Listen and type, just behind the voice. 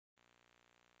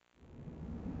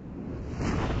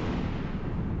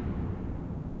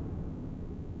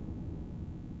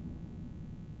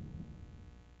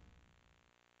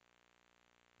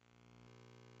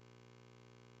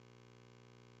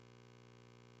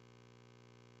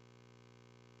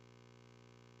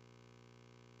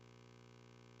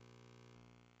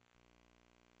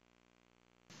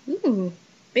Ooh,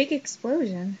 big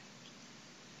explosion.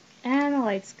 And the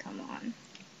lights come on.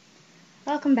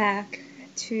 Welcome back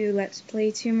to Let's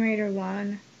Play Tomb Raider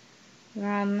 1. We're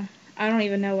on, I don't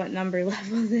even know what number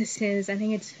level this is. I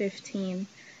think it's 15.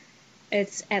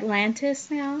 It's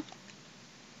Atlantis now.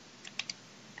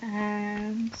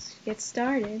 And let's get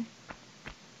started.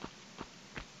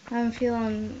 I'm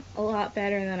feeling a lot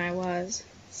better than I was,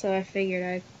 so I figured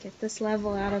I'd get this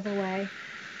level out of the way.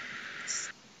 It's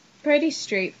pretty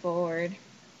straightforward.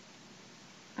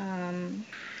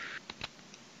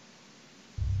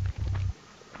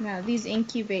 Now these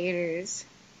incubators,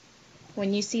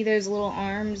 when you see those little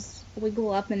arms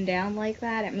wiggle up and down like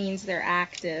that, it means they're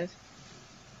active.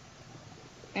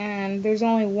 And there's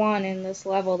only one in this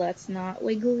level that's not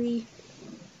wiggly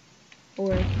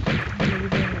or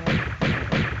moving or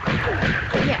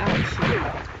yeah, oh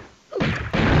shoot.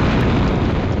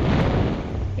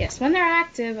 Yes, when they're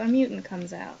active, a mutant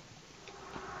comes out.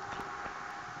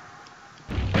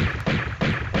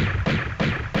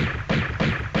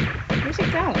 Where's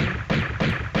it going?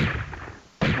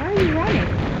 Why are you running?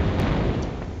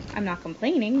 I'm not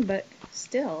complaining, but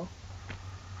still.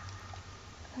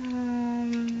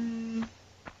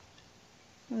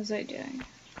 What was I doing?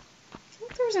 I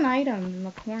think there's an item in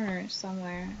the corner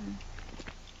somewhere.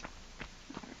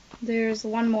 There's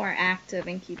one more active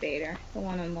incubator, the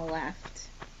one on the left.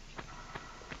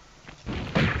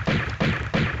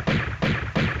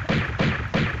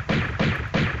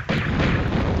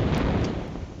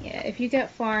 Yeah, if you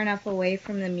get far enough away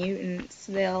from the mutants,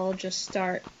 they'll just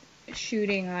start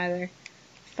shooting either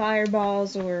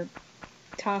fireballs or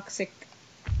toxic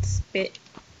spit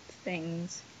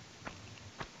things.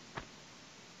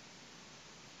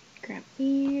 Grab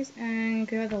these and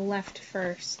go to the left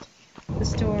first.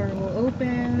 This door will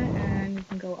open and you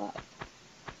can go up.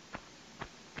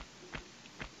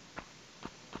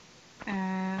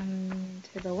 And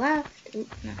to the left,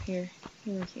 oop, not here,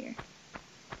 over here.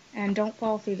 And don't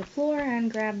fall through the floor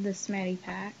and grab this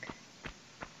medipack.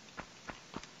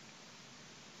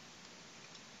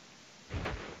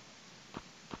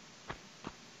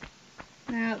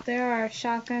 Now, there are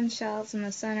shotgun shells in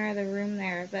the center of the room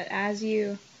there, but as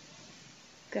you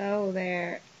go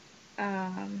there,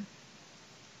 hang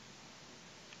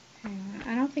on,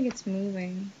 I don't think it's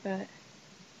moving, but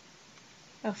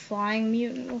a flying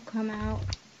mutant will come out.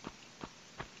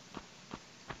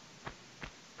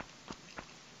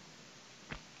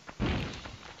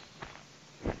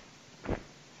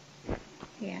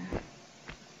 Yeah.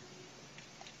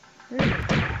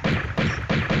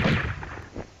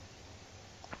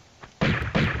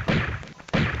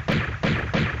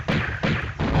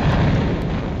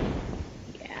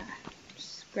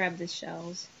 Grab the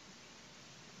shells.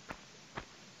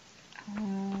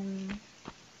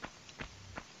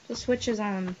 The switch is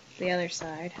on the other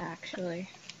side, actually.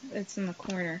 It's in the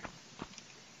corner.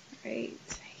 Right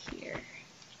here.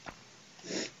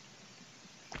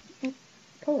 Oh,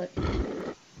 pull it.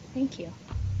 Thank you.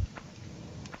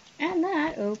 And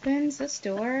that opens this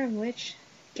door, which,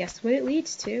 guess what it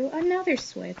leads to? Another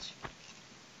switch.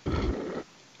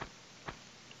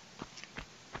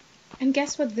 And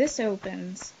guess what this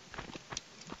opens?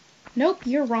 Nope,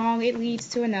 you're wrong. It leads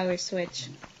to another switch.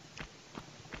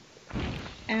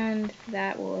 And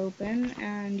that will open,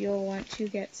 and you'll want to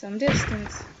get some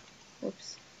distance.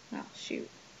 Whoops. Oh, shoot.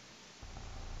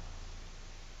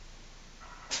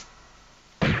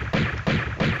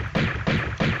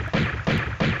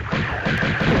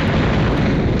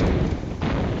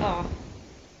 Oh.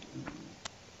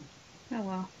 Oh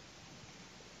well.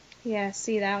 Yeah,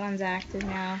 see, that one's active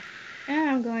now. And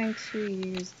I'm going to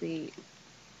use the...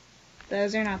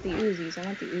 Those are not the Uzis. I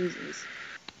want the Uzis.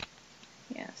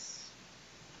 Yes.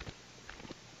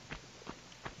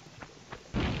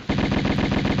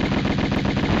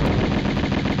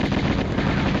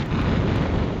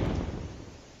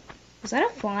 Was that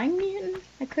a flying mutant?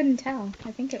 I couldn't tell.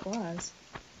 I think it was.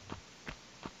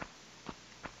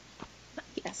 But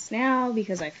yes, now,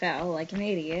 because I fell like an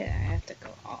idiot, I have to go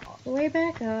all the way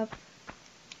back up.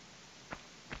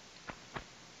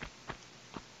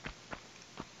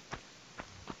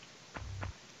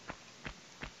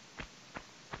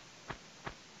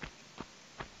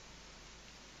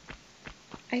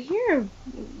 I hear a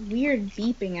weird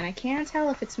beeping, and I can't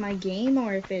tell if it's my game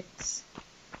or if it's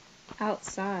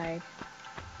outside.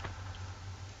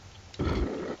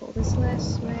 Pull this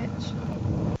last switch.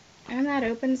 And that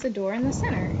opens the door in the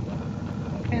center.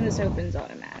 And this opens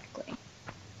automatically,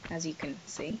 as you can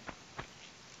see.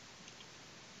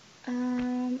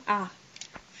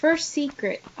 First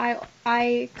secret.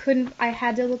 I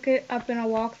had to look it up in a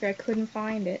walkthrough. I couldn't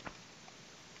find it.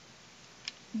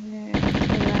 Yeah,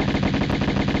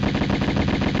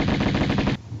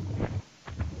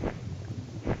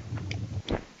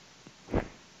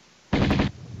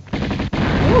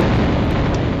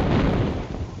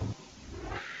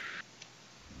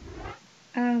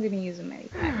 gonna use a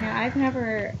medipack. Now,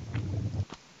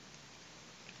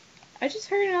 I just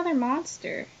heard another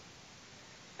monster.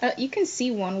 You can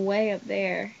see one way up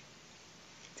there.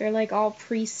 They're like all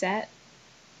preset.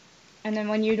 And then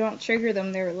when you don't trigger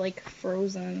them, they're like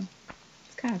frozen.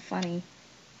 It's kind of funny.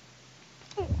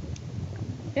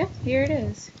 Yep, here it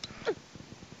is.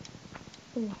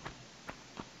 Ooh.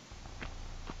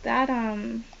 That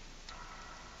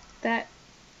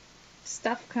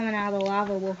stuff coming out of the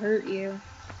lava will hurt you.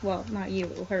 Well, not you,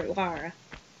 it will hurt Lara.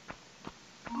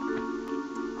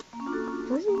 Ugh.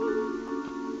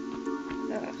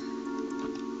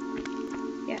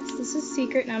 Yes, this is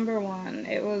secret number 1.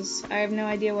 I have no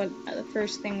idea what the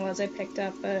first thing was I picked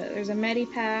up, but there's a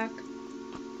medipack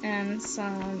and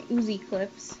some Uzi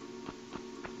clips.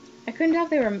 I couldn't tell if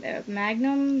they were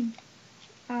Magnum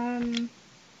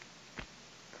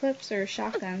clips or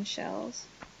shotgun shells.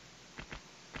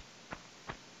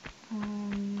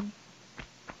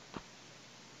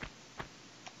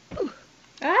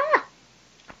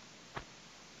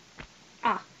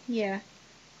 Yeah.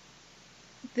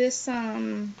 This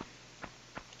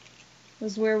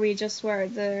was where we just were.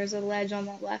 There's a ledge on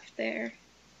the left there.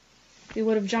 We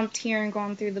would have jumped here and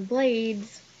gone through the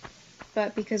blades,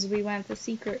 but because we went the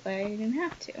secret way, we didn't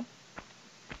have to.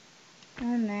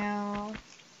 And now,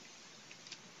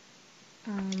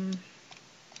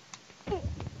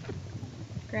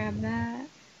 grab that.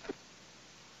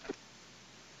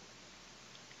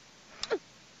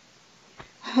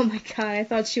 Oh my god, I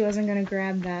thought she wasn't gonna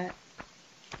grab that.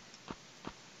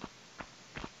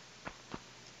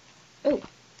 Oh!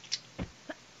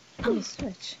 Oh,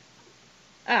 switch.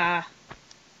 Ah.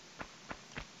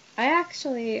 I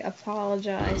actually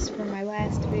apologize for my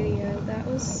last video. That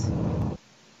was...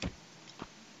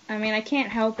 I mean, I can't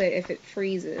help it if it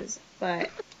freezes, but...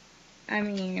 I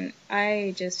mean,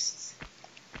 I just...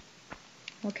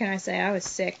 What can I say? I was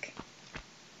sick.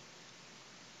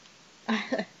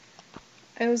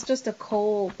 It was just a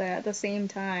cold, but at the same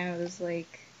time, it was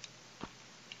like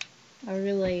a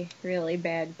really, really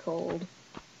bad cold.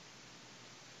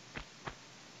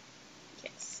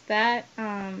 Yes, that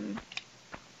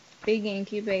big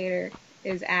incubator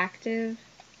is active,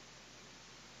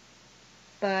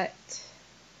 but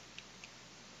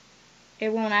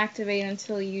it won't activate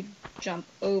until you jump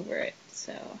over it,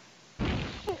 so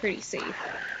pretty safe.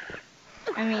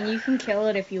 I mean, you can kill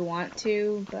it if you want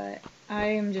to, but I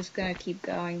am just gonna keep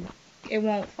going. It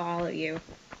won't follow you.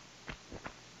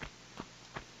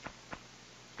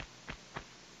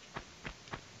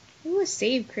 Ooh, a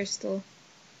save crystal.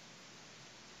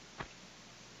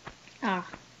 Ah.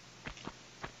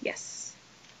 Yes.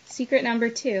 Secret number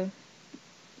 2.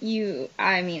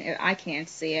 I mean, I can't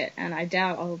see it, and I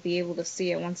doubt I'll be able to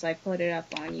see it once I put it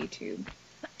up on YouTube.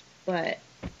 But,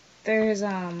 there's,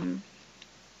 I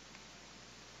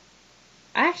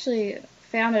actually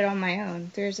found it on my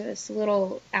own. There's this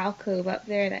little alcove up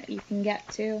there that you can get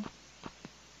to.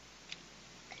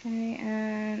 Okay,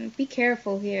 and be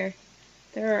careful here.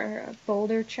 There are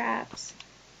boulder traps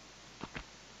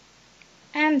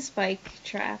and spike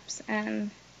traps,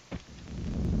 and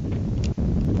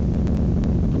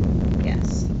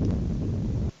yes.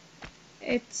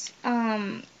 It's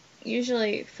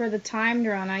usually for the timed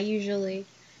run, I usually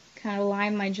kind of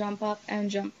line my jump up and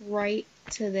jump right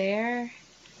to there.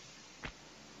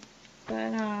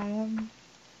 But,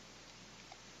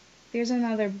 there's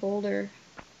another boulder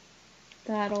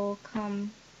that'll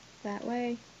come that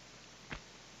way.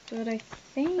 But I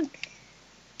think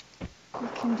we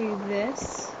can do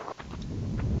this.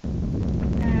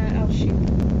 And, oh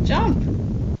shoot.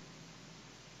 Jump!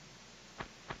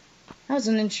 That was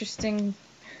an interesting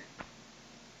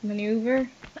maneuver.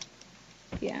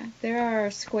 Yeah, there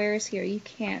are squares here. You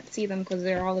can't see them because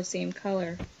they're all the same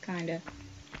color, kinda.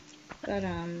 But,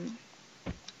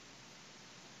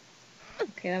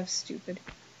 okay, that was stupid.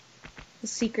 The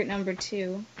secret number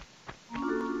 2.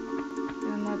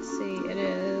 And let's see, it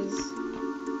is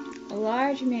a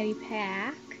large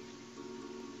medipack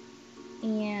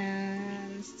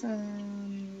and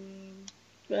some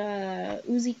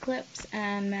Uzi clips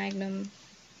and Magnum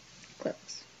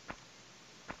clips.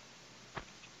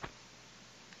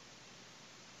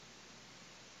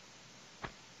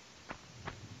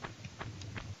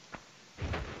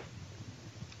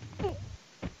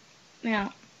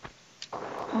 Now,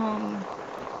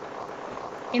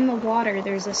 in the water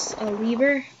there's a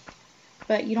lever,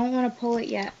 but you don't want to pull it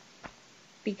yet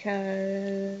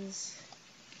because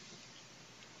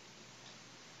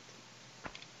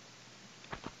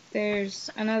there's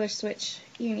another switch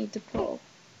you need to pull.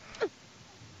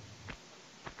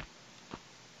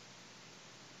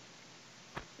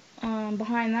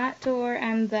 behind that door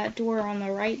and that door on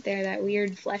the right there, that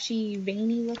weird fleshy,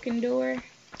 veiny looking door,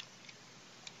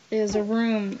 is a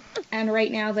room, and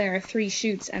right now there are 3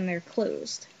 chutes and they're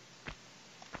closed.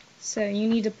 So you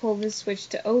need to pull this switch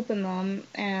to open them,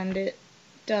 and it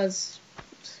does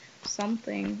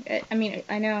something.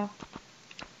 I know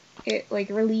it like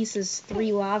releases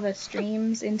 3 lava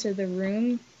streams into the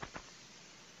room,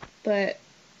 but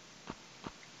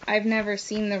I've never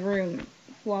seen the room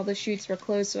while the chutes were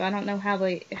closed, so I don't know how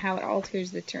it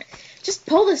alters the terrain. Just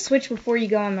pull the switch before you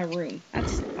go in the room.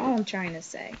 That's all I'm trying to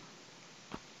say.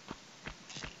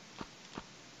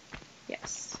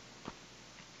 Yes.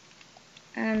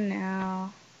 And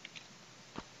now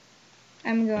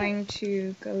I'm going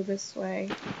to go this way.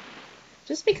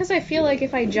 Just because I feel like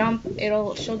if I jump,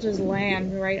 she'll just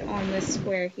land right on this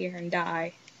square here and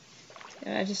die.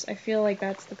 I feel like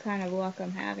that's the kind of luck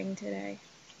I'm having today.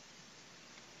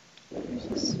 Where's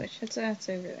the switch? That's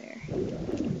over there.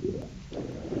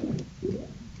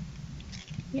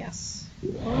 Yes.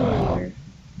 Pull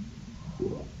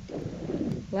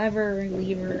lever,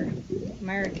 lever,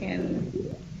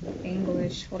 American,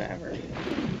 English, whatever.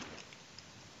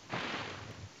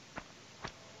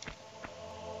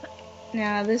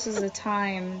 Now this is a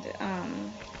timed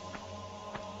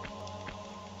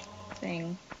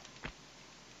thing.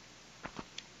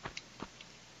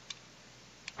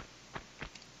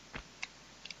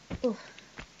 Ooh.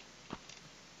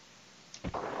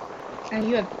 And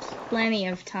you have plenty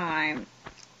of time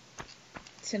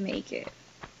to make it.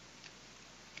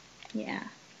 Yeah.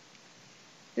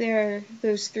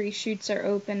 Those 3 chutes are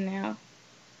open now.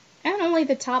 And only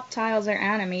the top tiles are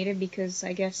animated because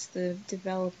I guess the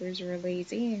developers were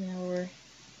lazy, or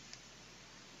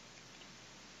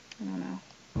I don't know.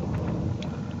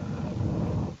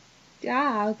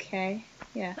 Ah, okay.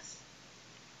 Yes.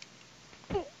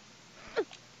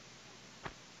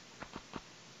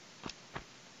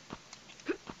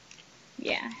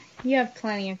 Yeah, you have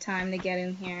plenty of time to get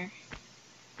in here.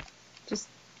 Just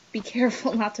be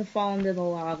careful not to fall into the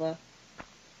lava.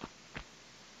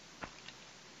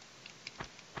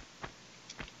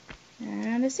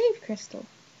 And a save crystal.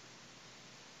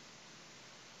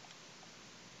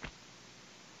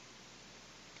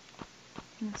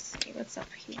 Let's see, what's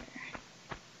up here?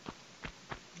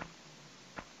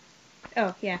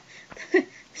 Oh, yeah.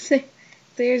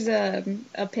 There's a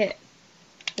pit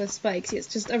with spikes. It's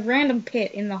just a random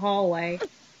pit in the hallway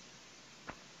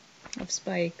of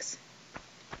spikes.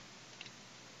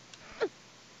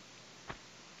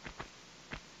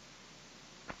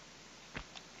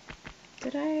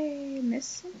 Did I miss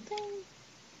something?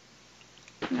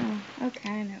 No. Okay,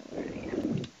 I know where I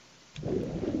am.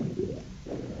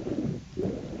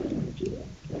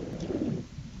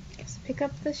 Just pick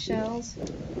up the shells.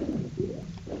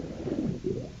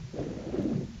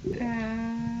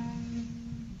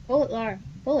 Pull it, Laura.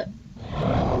 Pull it.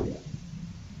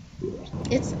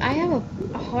 I have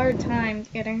a hard time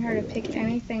getting her to pick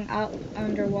anything up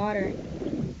underwater.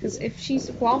 Because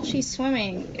while she's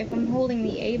swimming, if I'm holding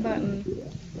the A button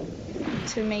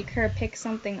to make her pick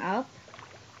something up,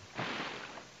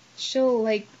 she'll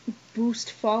like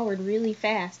boost forward really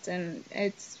fast, and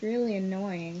it's really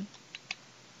annoying.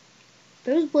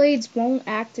 Those blades won't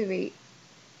activate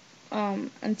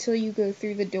until you go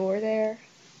through the door there.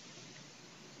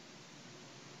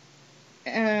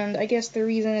 And I guess the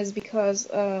reason is because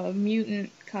a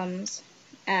mutant comes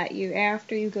at you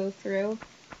after you go through.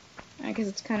 I guess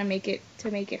it's kind of make it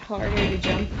harder to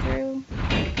jump through.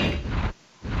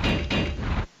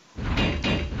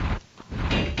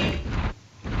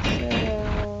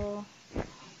 So,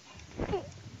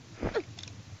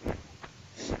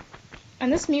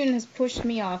 and this mutant has pushed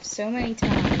me off so many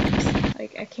times.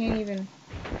 Like, I can't even.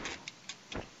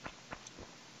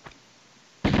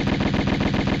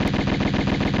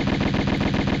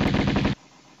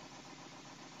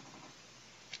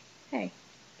 Hey,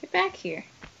 get back here.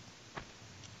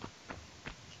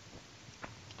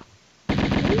 What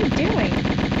are you doing?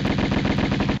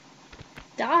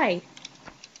 Die.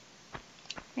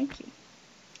 Thank you.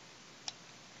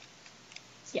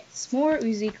 Yes, more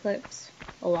Uzi clips.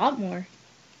 A lot more.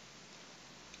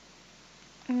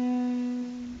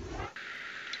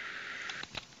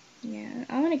 Yeah,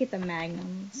 I want to get the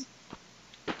magnums.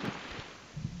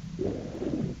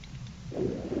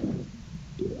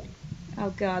 Oh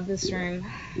god, this room.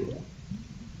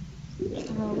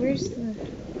 Oh, where's the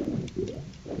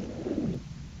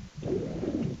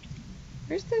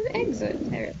exit?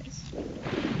 There it is.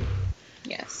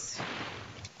 Yes.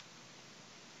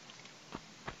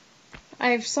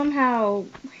 I've somehow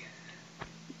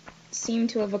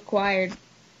seemed to have acquired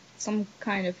some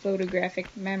kind of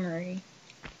photographic memory.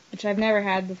 which I've never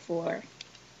had before.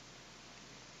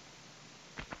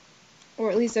 Or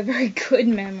at least a very good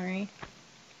memory.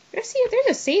 There's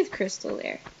a save crystal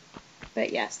there.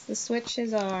 But yes, the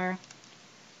switches are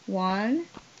 1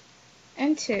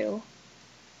 and 2,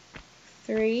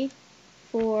 3,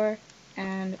 4,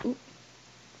 and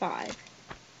 5.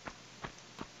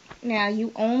 Now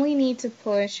you only need to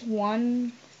push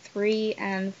 1, 3,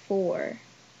 and 4.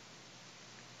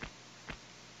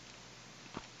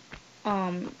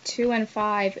 2 and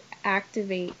 5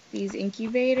 activate these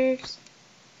incubators.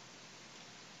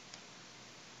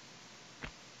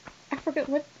 I forget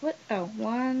what, oh,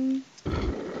 1.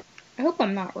 I hope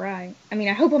I'm not right. I mean,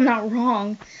 I hope I'm not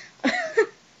wrong.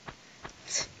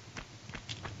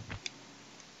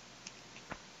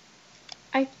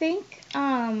 I think,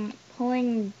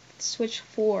 pulling switch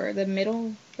 4, the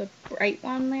middle, the bright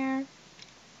one there,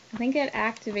 I think it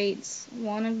activates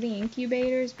one of the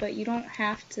incubators, but you don't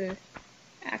have to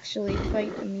actually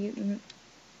fight the mutant.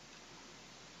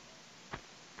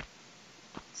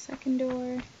 Second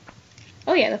door.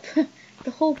 Oh yeah,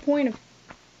 the whole point of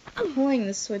pulling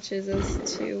the switches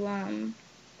is to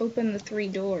open the 3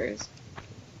 doors.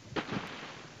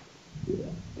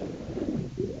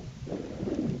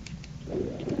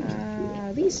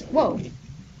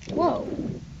 Whoa.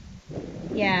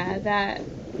 Yeah, that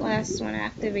last one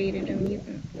activated a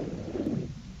mutant.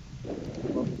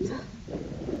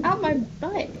 Out my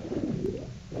butt.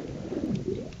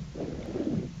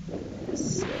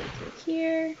 Let's go through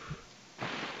here.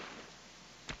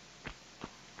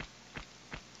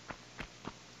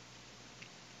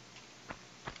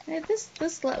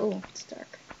 This level, oh, it's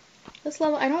dark. This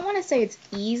level, I don't want to say it's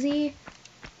easy,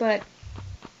 but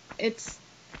it's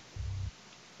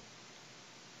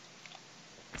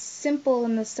simple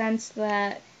in the sense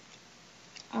that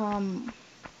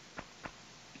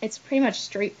it's pretty much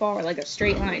straightforward, like a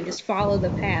straight line. Just follow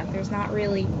the path. There's not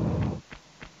really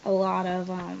a lot of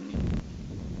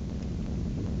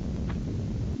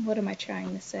what am I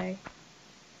trying to say?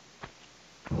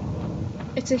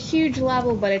 It's a huge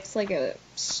level, but it's like a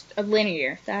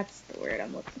linear. That's the word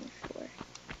I'm looking for.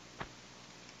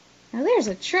 Now there's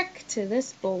a trick to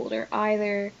this boulder.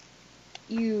 Either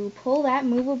you pull that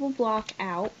movable block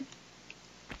out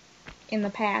in the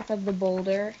path of the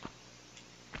boulder,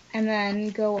 and then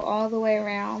go all the way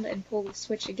around and pull the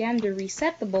switch again to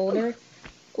reset the boulder,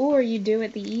 or you do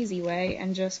it the easy way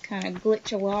and just kind of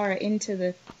glitch Alara into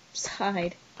the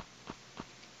side.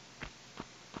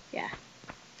 Yeah.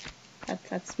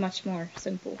 That's much more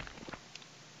simple.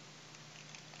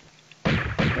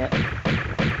 Yep.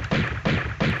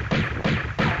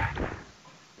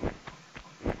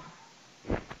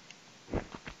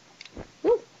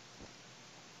 Woo.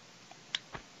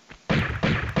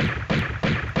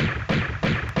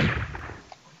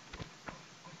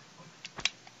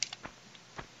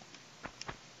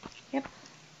 Yep.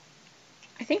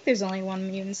 I think there's only one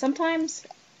mutant. Sometimes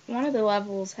one of the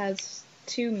levels has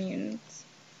 2 mutants.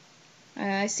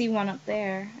 I see one up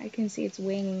there. I can see its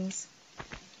wings.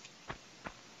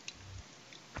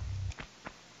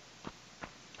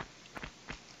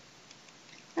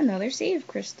 Another save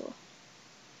crystal.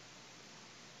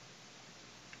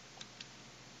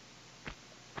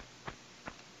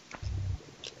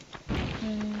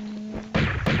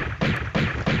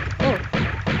 Oh.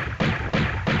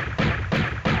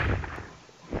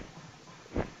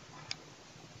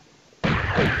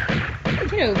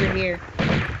 Get over here.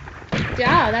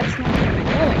 Ah, that's not where I'm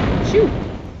going. Shoot!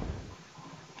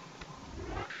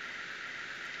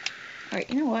 Alright,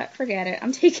 you know what? Forget it.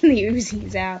 I'm taking the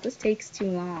Uzis out. This takes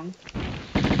too long.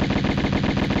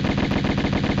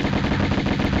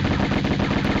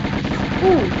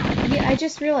 Ooh! Yeah, I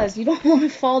just realized you don't want to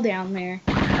fall down there.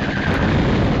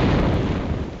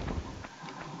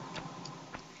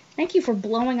 Thank you for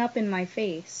blowing up in my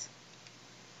face.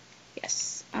 Yes.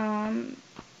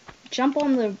 Jump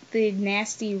on the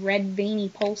nasty red veiny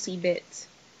pulsy bits.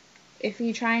 If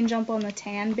you try and jump on the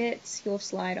tan bits, you'll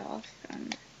slide off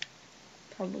and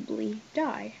probably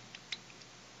die.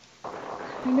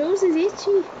 My nose is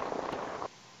itchy.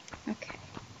 Okay.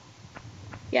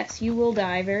 Yes, you will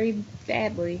die very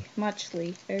badly,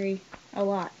 muchly, a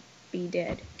lot. Be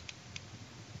dead.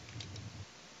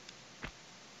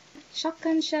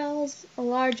 Shotgun shells, a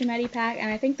large medipack,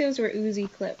 and I think those were Uzi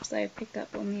clips I picked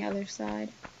up on the other side.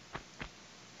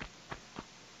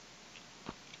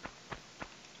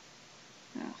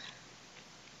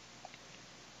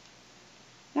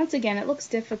 Once again, it looks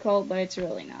difficult, but it's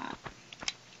really not.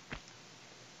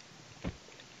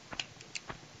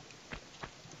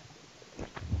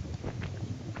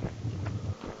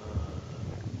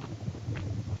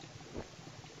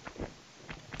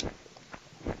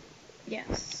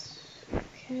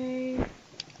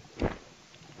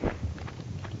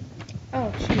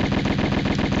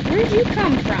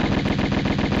 come from?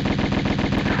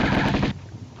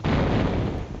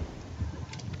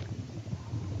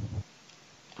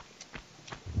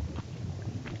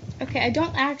 Okay, I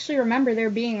don't actually remember there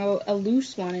being a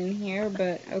loose one in here,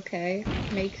 but okay.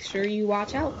 Make sure you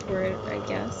watch out for it, I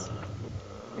guess.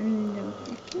 And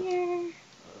over here.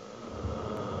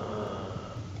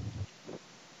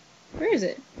 Where is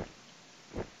it?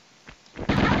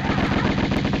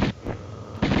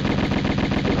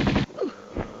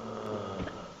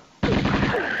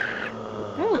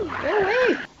 Oh, go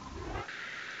away!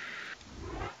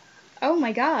 Oh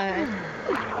my god.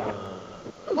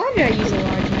 Why did I use a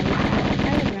large medic? I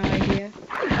have no idea.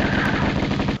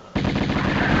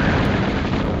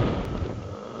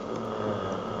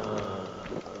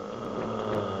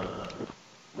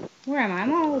 Where am I?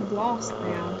 I'm all lost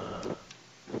now.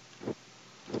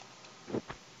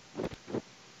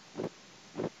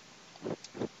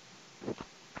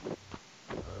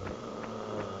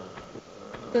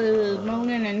 The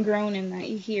moaning and groaning that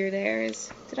you hear there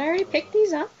is... Did I already pick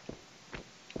these up?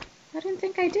 I didn't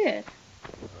think I did.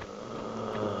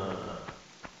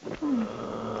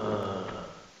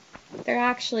 They're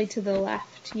actually to the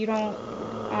left. You don't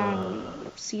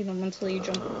see them until you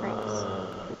jump across.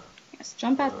 Yes,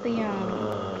 jump at the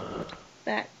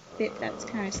that bit that's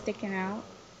kind of sticking out.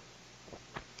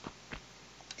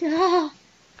 Ah!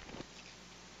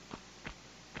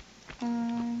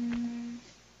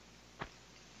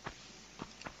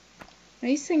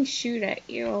 These things shoot at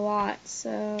you a lot,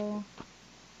 so...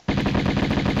 Where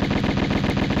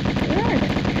are they?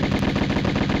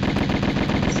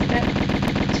 Step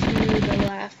to the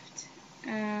left,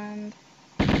 and...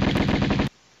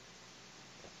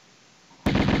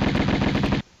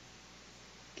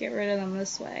 Get rid of them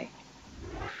this way.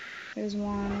 There's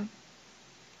one.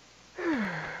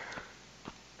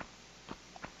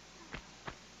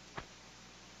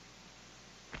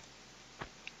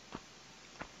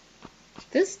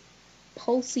 This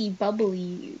pulsy,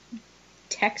 bubbly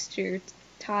texture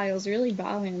tile's really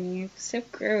bothering me. It's so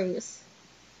gross.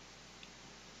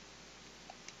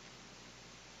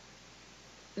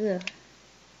 Ugh.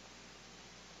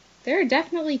 There are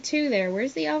definitely two there.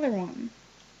 Where's the other one?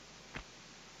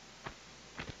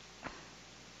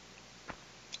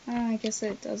 I guess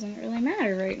it doesn't really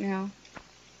matter right now.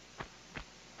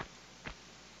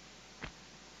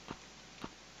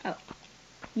 Oh.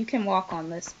 You can walk on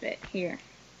this bit here.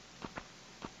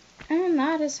 And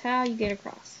that is how you get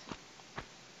across.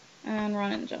 And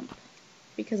run and jump.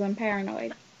 Because I'm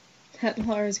paranoid that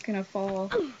Laura's gonna fall.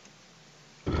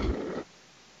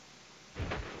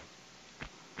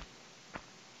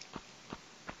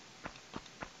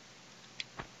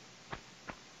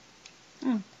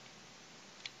 Oh.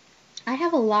 I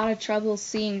have a lot of trouble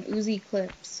seeing Uzi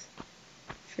clips.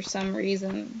 For some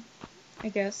reason. I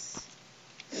guess.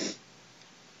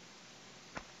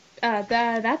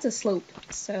 That's a slope,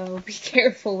 so be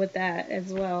careful with that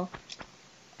as well.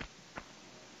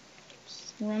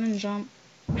 Just run and jump,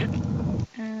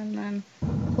 and then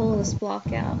pull this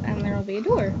block out, and there will be a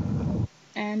door.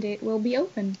 And it will be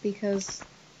open, because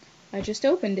I just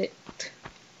opened it.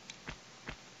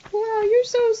 Wow, you're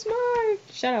so smart!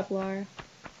 Shut up, Laura.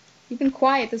 You've been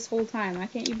quiet this whole time. Why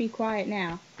can't you be quiet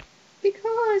now?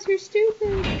 Because you're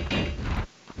stupid!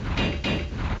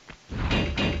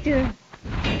 Duh.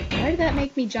 Why did that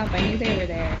make me jump? I knew they were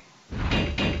there.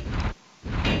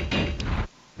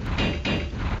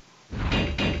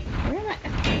 Where am I?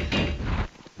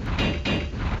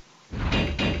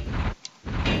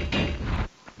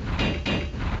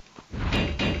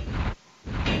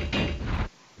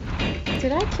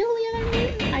 Did I kill the other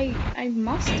mutant? I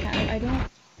must have. I don't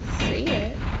see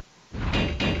it.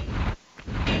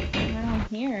 I don't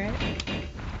hear it.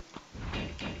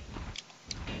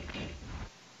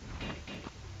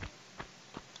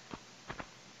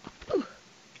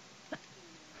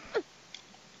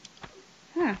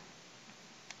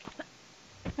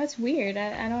 That's weird.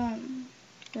 I don't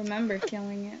remember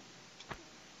killing it.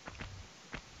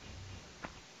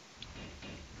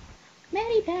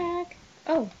 Medipack!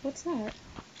 Oh, what's that?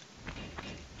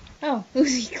 Oh,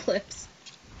 Uzi clips.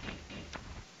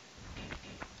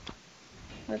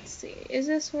 Let's see. Is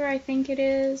this where I think it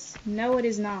is? No, it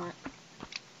is not.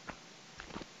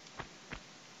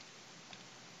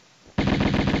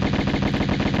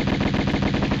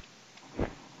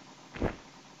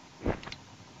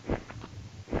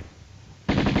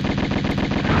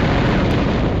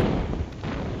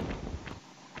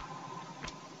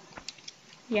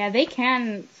 Yeah, they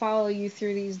can follow you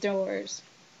through these doors.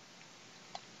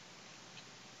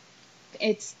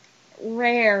 It's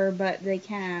rare, but they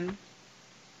can.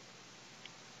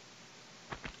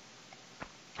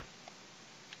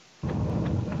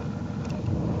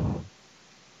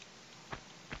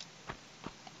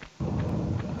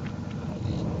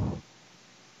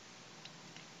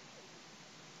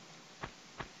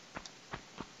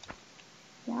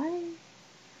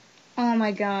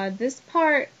 my god, this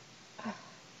part...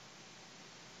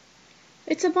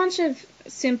 It's a bunch of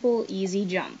simple, easy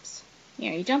jumps.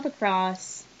 You know, you jump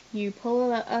across, you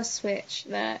pull a switch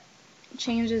that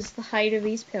changes the height of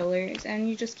these pillars, and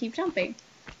you just keep jumping.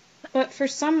 But for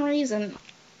some reason,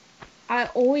 I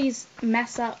always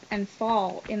mess up and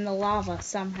fall in the lava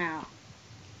somehow.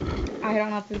 I don't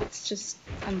know if it's just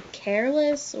I'm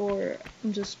careless, or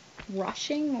I'm just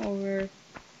rushing, or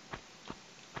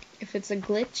if it's a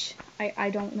glitch.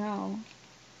 I don't know.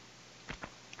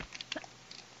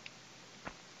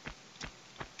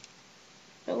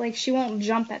 But like, she won't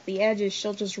jump at the edges,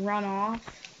 she'll just run off.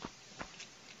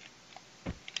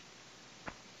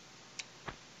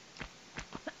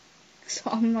 So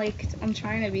I'm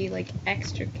trying to be like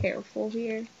extra careful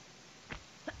here.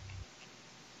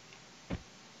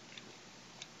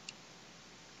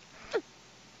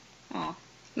 Oh,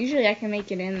 usually I can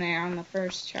make it in there on the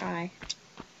first try.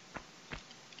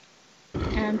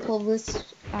 And pull this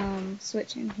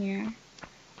switch in here.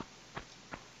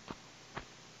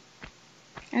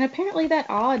 And apparently that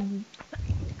odd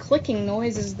clicking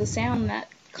noise is the sound that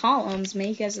columns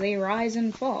make as they rise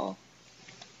and fall.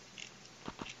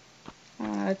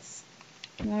 It's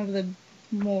one of the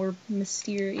more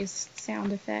mysterious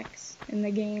sound effects in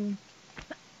the game.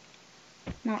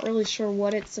 Not really sure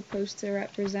what it's supposed to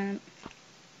represent.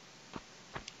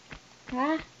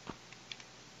 Ah!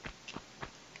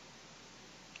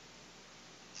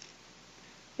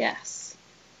 Yes.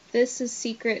 This is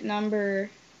secret number...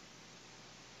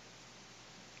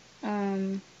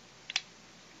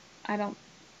 I don't...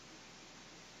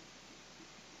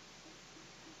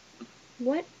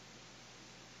 What?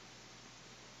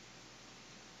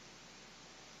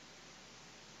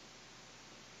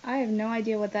 I have no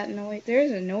idea what that noise...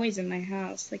 There's a noise in my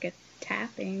house, like a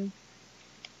tapping.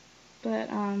 But,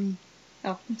 oh,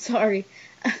 I'm sorry.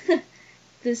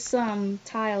 This,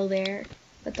 tile there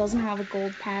that doesn't have a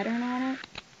gold pattern on it.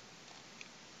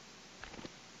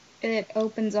 It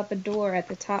opens up a door at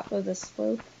the top of the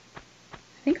slope.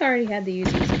 I think I already had the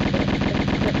users equipped.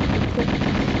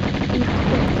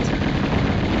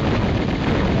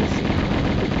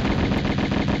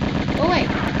 Oh wait!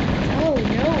 Oh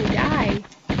no, die!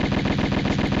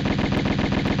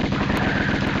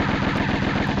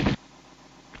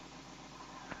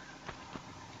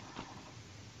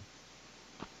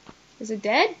 Is it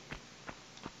dead?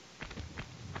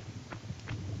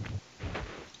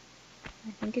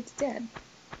 I think it's dead.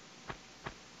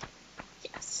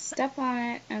 Yes, step on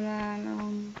it, and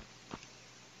then,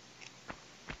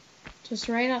 just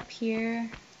right up here,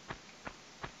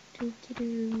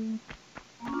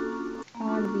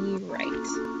 on the right.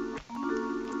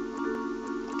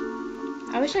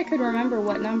 I wish I could remember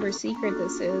what number secret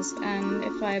this is, and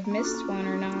if I've missed one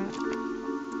or not.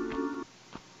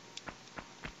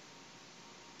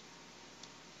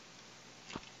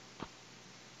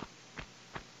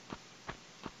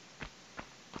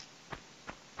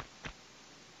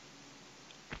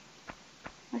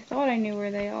 I thought I knew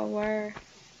where they all were.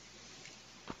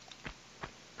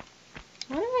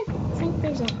 Why do I think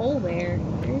there's a hole there?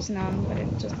 There's none, but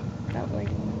it just felt like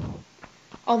one.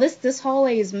 Oh, this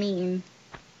hallway is mean.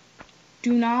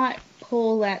 Do not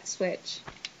pull that switch,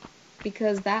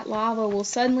 because that lava will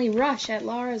suddenly rush at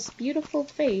Lara's beautiful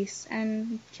face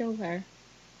and kill her.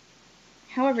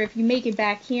 However, if you make it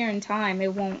back here in time,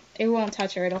 it won't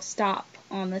touch her. It'll stop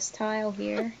on this tile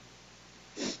here.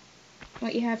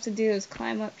 What you have to do is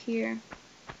climb up here.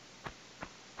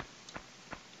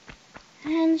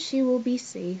 And she will be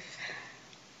safe.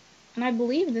 And I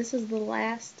believe this is the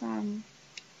last,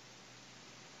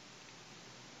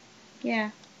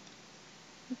 yeah.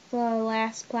 The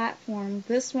last platform.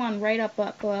 This one right up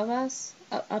above us.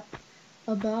 Up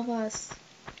above us.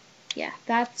 Yeah,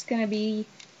 that's gonna be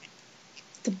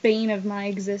the bane of my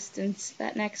existence,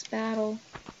 that next battle.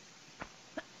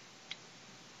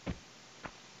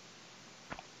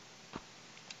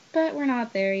 But we're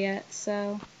not there yet,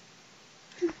 so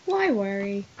why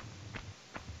worry?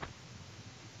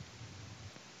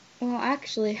 Well,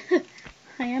 actually,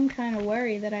 I am kind of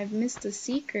worried that I've missed a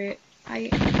secret. I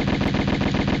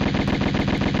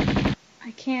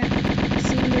can't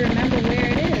seem to remember where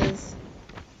it is.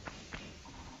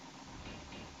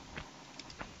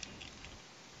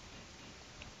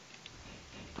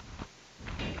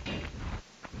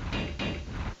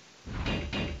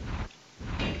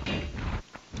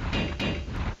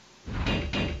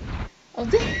 Oh,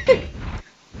 this,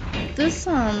 there's,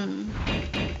 I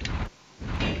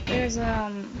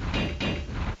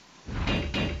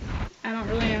don't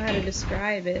really know how to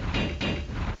describe it.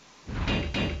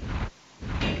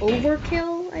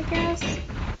 Overkill, I guess?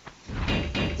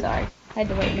 Sorry. Had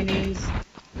to wipe my nose.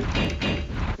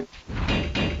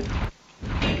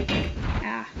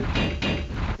 Ah.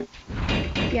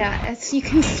 Yeah, as you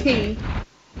can see,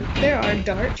 there are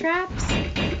dart traps,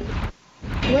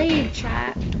 blade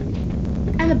trap,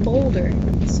 and a boulder.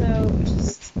 So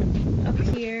just up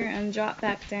here and drop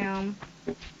back down.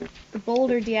 The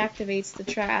boulder deactivates the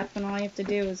trap, and all you have to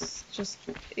do is just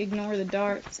ignore the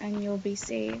darts and you'll be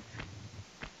safe.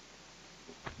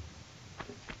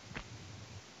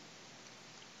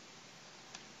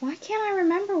 Why can't I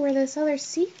remember where this other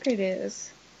secret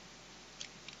is?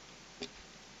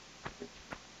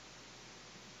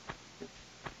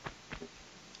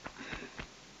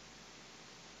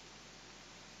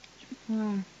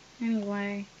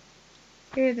 Anyway,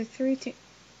 here are the three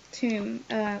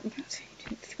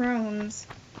thrones.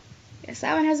 Yes,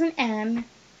 that one has an N,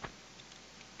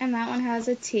 and that one has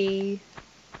a T,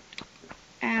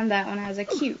 and that one has a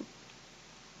Q,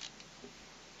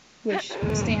 which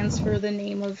stands for the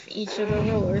name of each of the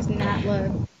rulers: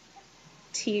 Natla,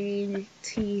 Tihocan.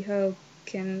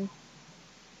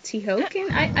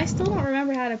 I still don't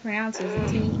remember how to pronounce it.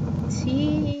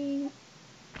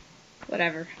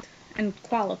 Whatever. And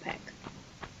Qualopec.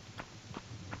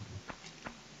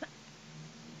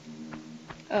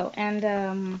 Oh,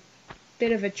 and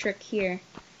bit of a trick here.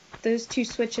 Those two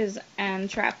switches and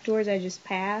trapdoors I just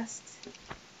passed,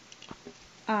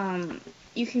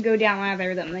 you can go down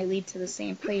either of them. They lead to the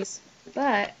same place.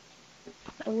 But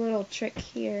a little trick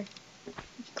here. You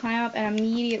climb up and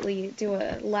immediately do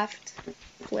a left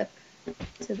flip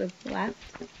to the left.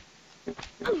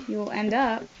 You'll end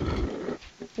up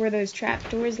where those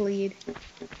trapdoors lead,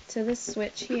 to this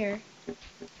switch here,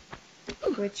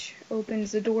 which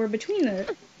opens the door between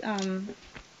the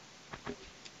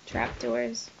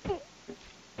trapdoors.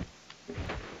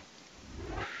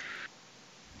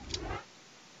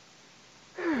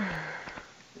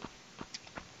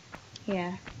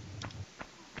 Yeah.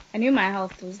 I knew my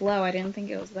health was low, I didn't think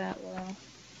it was that low.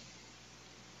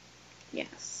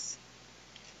 Yes.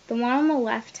 The one on the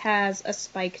left has a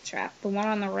spike trap. The one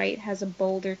on the right has a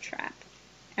boulder trap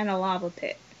and a lava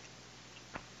pit.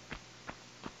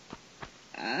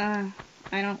 I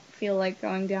don't feel like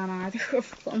going down either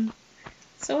of them,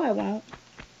 so I won't.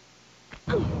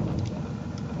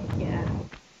 Yeah.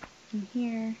 From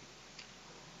here.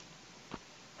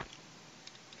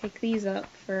 Pick these up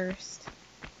first.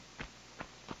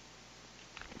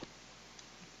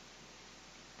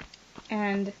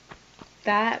 And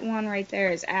that one right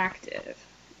there is active.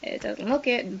 It doesn't look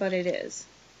it, but it is.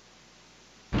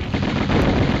 Why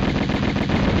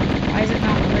is it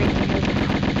not breaking open?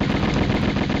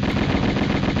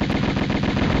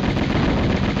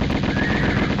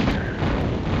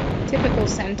 Typical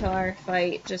centaur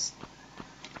fight, just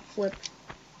flip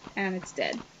and it's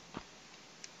dead.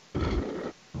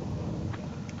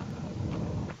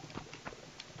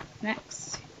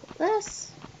 Next,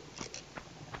 this.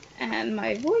 And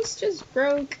my voice just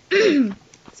broke.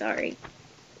 Sorry.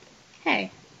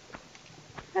 Hey.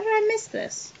 How did I miss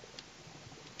this?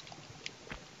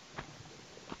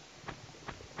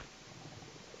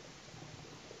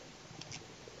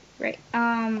 Right.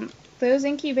 Those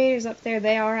incubators up there,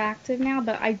 they are active now,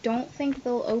 but I don't think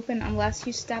they'll open unless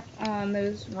you step on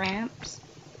those ramps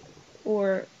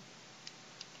or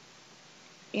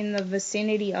in the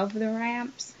vicinity of the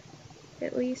ramps,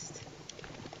 at least.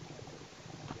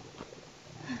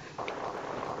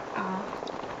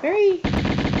 Very,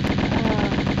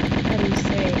 how do you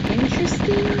say,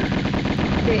 interesting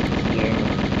bit here.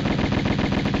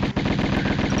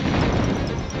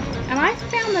 And I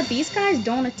found that these guys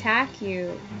don't attack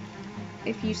you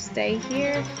if you stay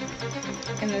here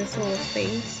in this little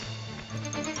space.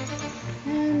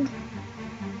 And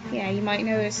yeah, you might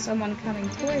notice someone coming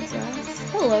towards us.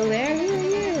 Hello there, who are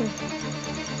you?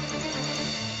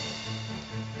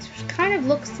 This kind of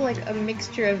looks like a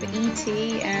mixture of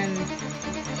E.T. and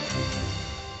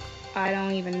I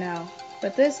don't even know.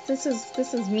 But this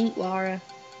is Meat Lara,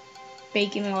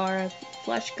 Bacon Lara,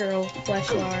 Flesh Girl,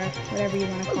 Flesh Lara, whatever you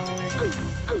want to call her.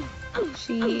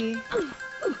 She...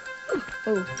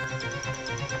 Oh.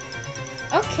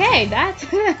 Okay, that's...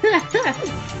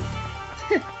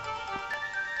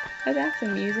 that's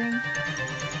amusing.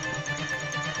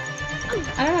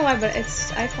 I don't know why, but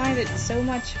I find it so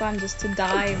much fun just to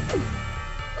dive.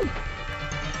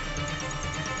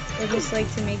 I just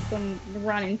like to make them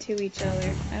run into each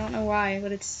other. I don't know why,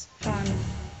 but it's fun.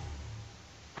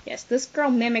 Yes, this girl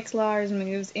mimics Lara's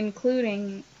moves,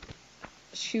 including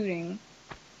shooting.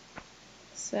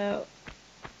 So,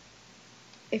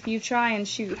 if you try and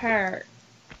shoot her,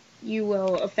 you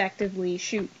will effectively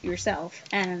shoot yourself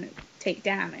and take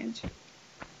damage.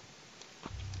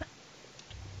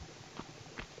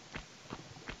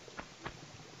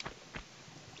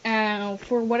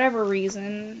 for whatever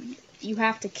reason, you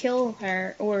have to kill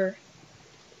her, or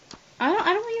I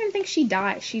don't even think she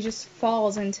dies. She just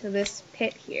falls into this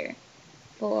pit here,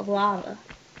 full of lava.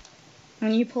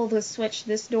 When you pull the switch,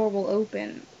 this door will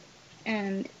open,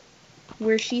 and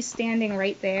where she's standing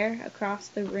right there, across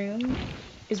the room,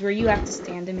 is where you have to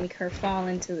stand to make her fall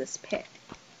into this pit.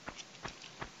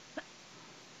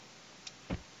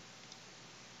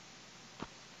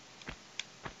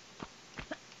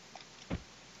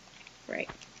 Right.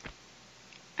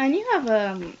 And you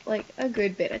have, like, a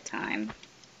good bit of time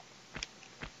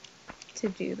to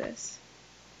do this.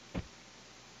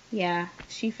 Yeah,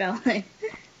 she fell in.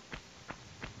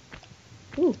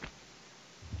 Ooh.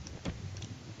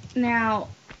 Now,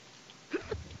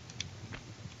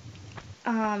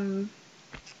 on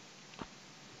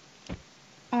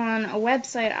a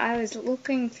website I was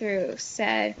looking through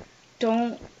said,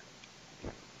 don't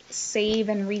save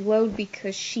and reload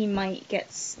because she might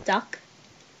get stuck.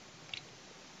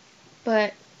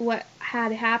 But what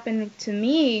had happened to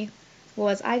me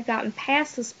was I'd gotten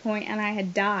past this point and I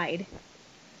had died.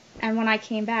 And when I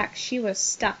came back, she was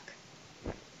stuck.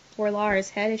 For Lara's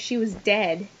head, she was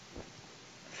dead.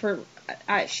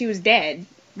 She was dead.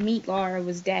 Meat Lara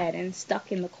was dead and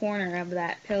stuck in the corner of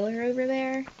that pillar over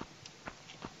there.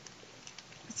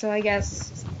 So I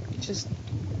guess just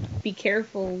be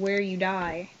careful where you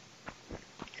die.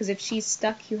 Because if she's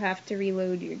stuck, you have to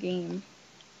reload your game.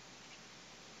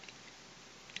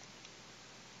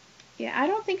 Yeah, I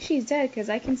don't think she's dead because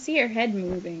I can see her head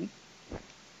moving.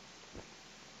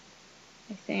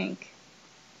 I think.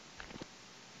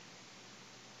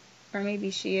 Or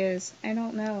maybe she is. I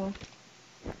don't know.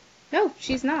 No,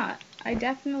 she's not. I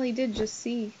definitely did just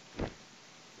see.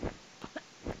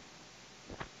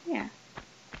 Yeah.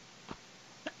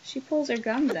 She pulls her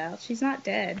gums out. She's not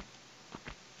dead.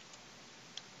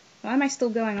 Why am I still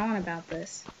going on about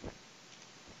this?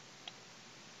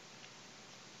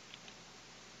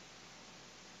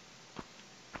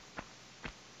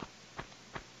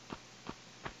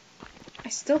 I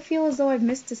still feel as though I've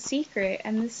missed a secret,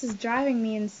 and this is driving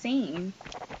me insane.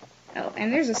 Oh,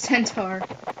 and there's a centaur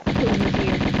over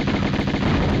here.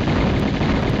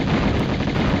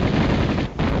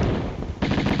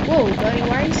 Whoa, buddy,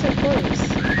 why are you so close?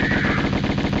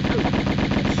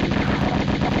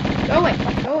 Go away,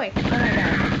 go away. Oh my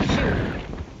god, shoot.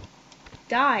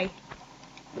 Die.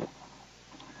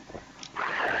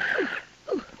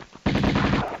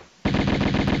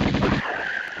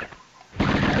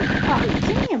 Oh,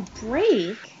 give me a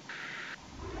break.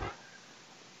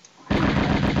 Oh my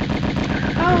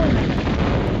god.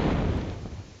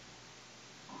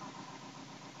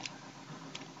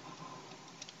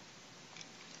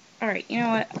 Alright, you know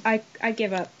what? I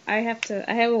give up. I have a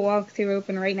walkthrough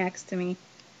open right next to me.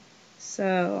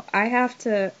 So, I have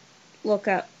to look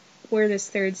up where this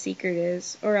third secret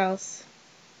is, or else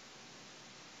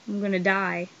I'm gonna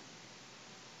die.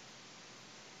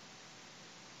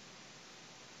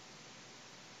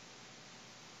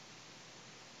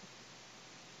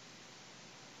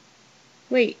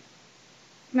 Wait.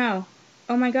 No.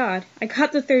 Oh my god. I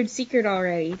got the third secret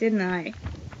already, didn't I?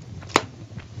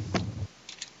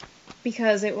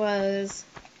 Because it was...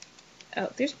 Oh,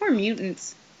 there's more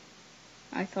mutants.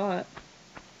 I thought.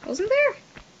 Wasn't there?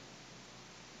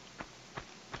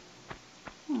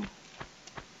 Oh.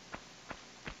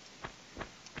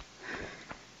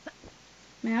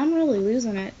 Man, I'm really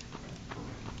losing it.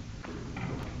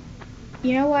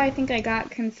 You know why I think I got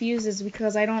confused is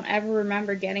because I don't ever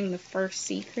remember getting the first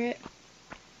secret.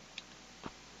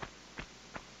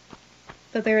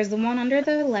 But there was the one under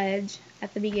the ledge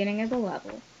at the beginning of the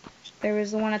level. There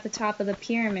was the one at the top of the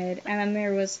pyramid, and then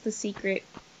there was the secret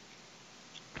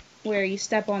where you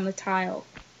step on the tile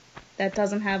that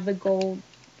doesn't have the gold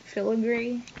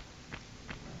filigree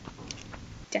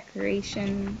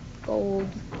decoration, gold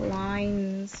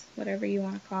lines, whatever you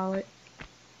want to call it.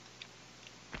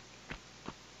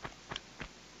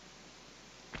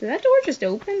 Did that door just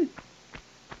open?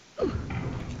 Oh.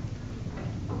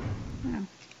 I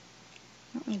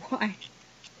don't know why.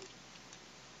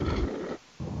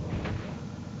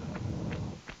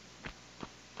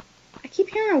 I keep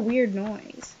hearing a weird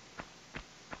noise.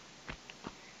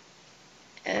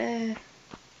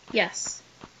 Yes.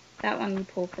 That one you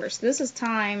pull first. This is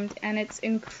timed, and it's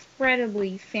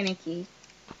incredibly finicky.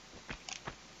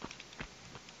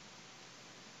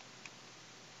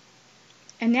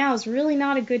 And now is really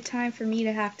not a good time for me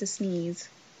to have to sneeze.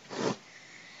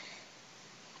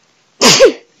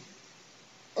 Ugh.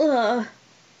 Oh,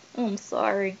 I'm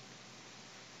sorry.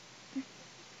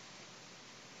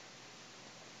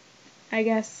 I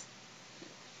guess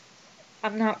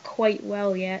I'm not quite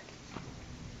well yet.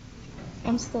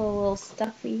 I'm still a little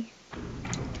stuffy.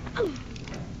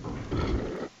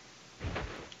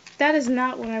 That is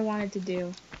not what I wanted to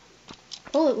do.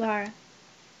 Pull it, Lara.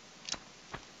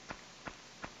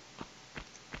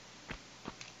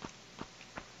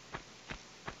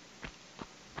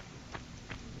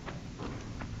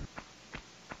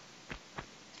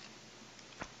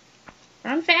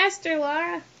 Run faster,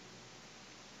 Lara.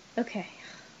 Okay.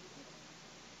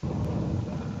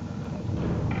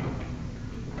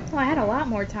 Oh, I had a lot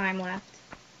more time left.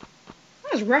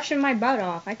 I was rushing my butt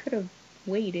off. I could have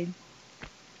waited.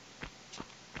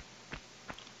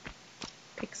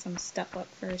 Pick some stuff up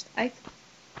first. I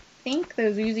think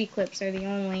those Uzi clips are the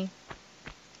only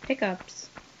pickups.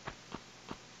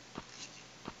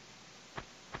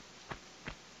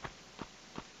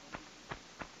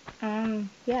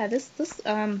 Yeah, this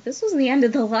was the end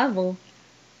of the level.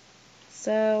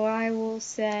 So I will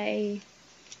say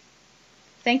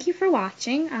thank you for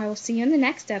watching. I will see you in the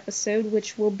next episode,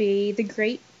 which will be is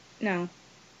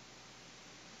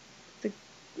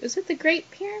it the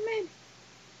Great Pyramid?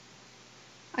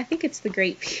 I think it's the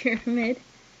Great Pyramid.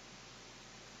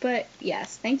 But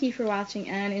yes, thank you for watching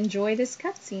and enjoy this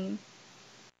cutscene.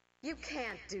 You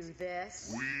can't do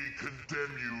this. We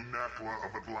condemn you, Nakla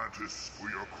of Atlantis, for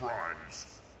your crimes,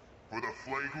 for the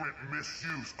flagrant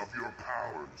misuse of your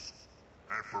powers,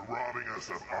 and for robbing us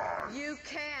of ours. You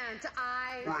can't,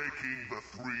 breaking the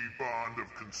three bond of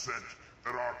consent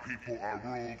that our people are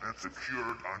ruled and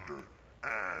secured under,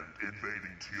 and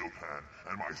invading Tealpan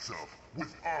and myself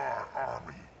with our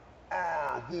army,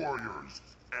 our warriors,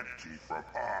 empty from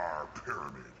our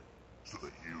pyramid, so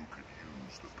that you can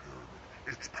use the pyramid,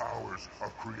 its powers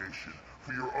of creation,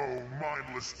 for your own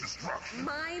mindless destruction.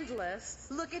 Mindless?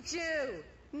 Look at you!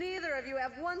 Neither of you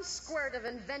have one squirt of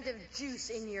inventive juice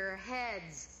in your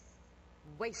heads.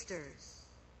 Wasters.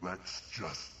 Let's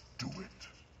just do it.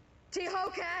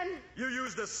 Tehokan! You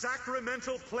use the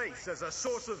sacramental place as a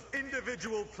source of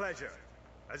individual pleasure.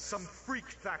 As some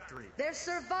freak factory. They're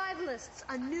survivalists,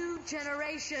 a new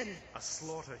generation. A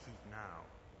slaughter heap now.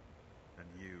 And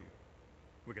you,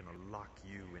 we're gonna lock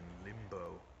you in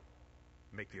limbo.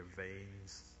 Make your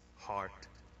veins, heart,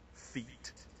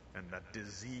 feet, and that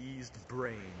diseased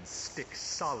brain stick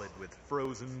solid with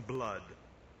frozen blood.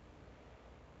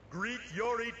 Greet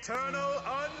your eternal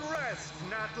unrest,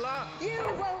 Natla! You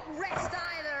won't rest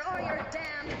either, or your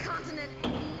damned continent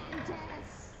eaten death.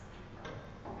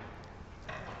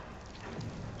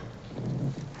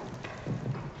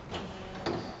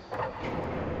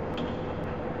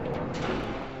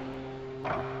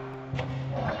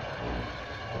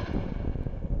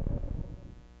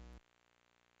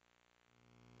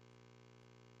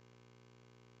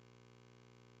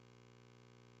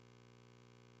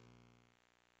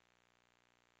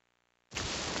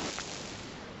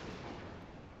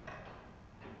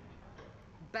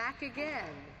 Back again.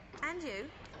 And you?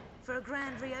 For a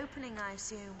grand reopening, I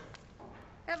assume.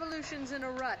 Evolution's in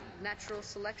a rut. Natural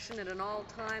selection at an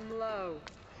all-time low.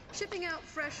 Shipping out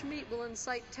fresh meat will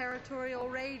incite territorial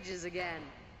rages again.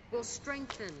 Will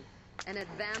strengthen and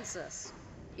advance us.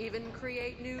 Even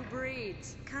create new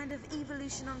breeds. Kind of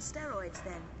evolution on steroids,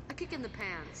 then. A kick in the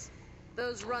pants.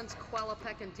 Those runts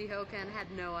Qualapec and Tehokan had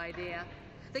no idea.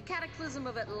 The cataclysm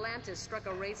of Atlantis struck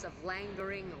a race of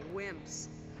languoring wimps.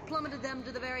 Plummeted them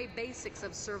to the very basics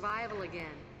of survival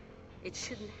again. It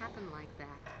shouldn't happen like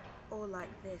that. Or like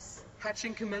this.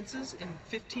 Hatching commences in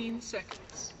 15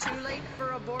 seconds. Too late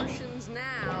for abortions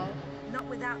now. Not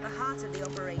without the heart of the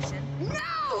operation.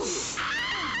 No!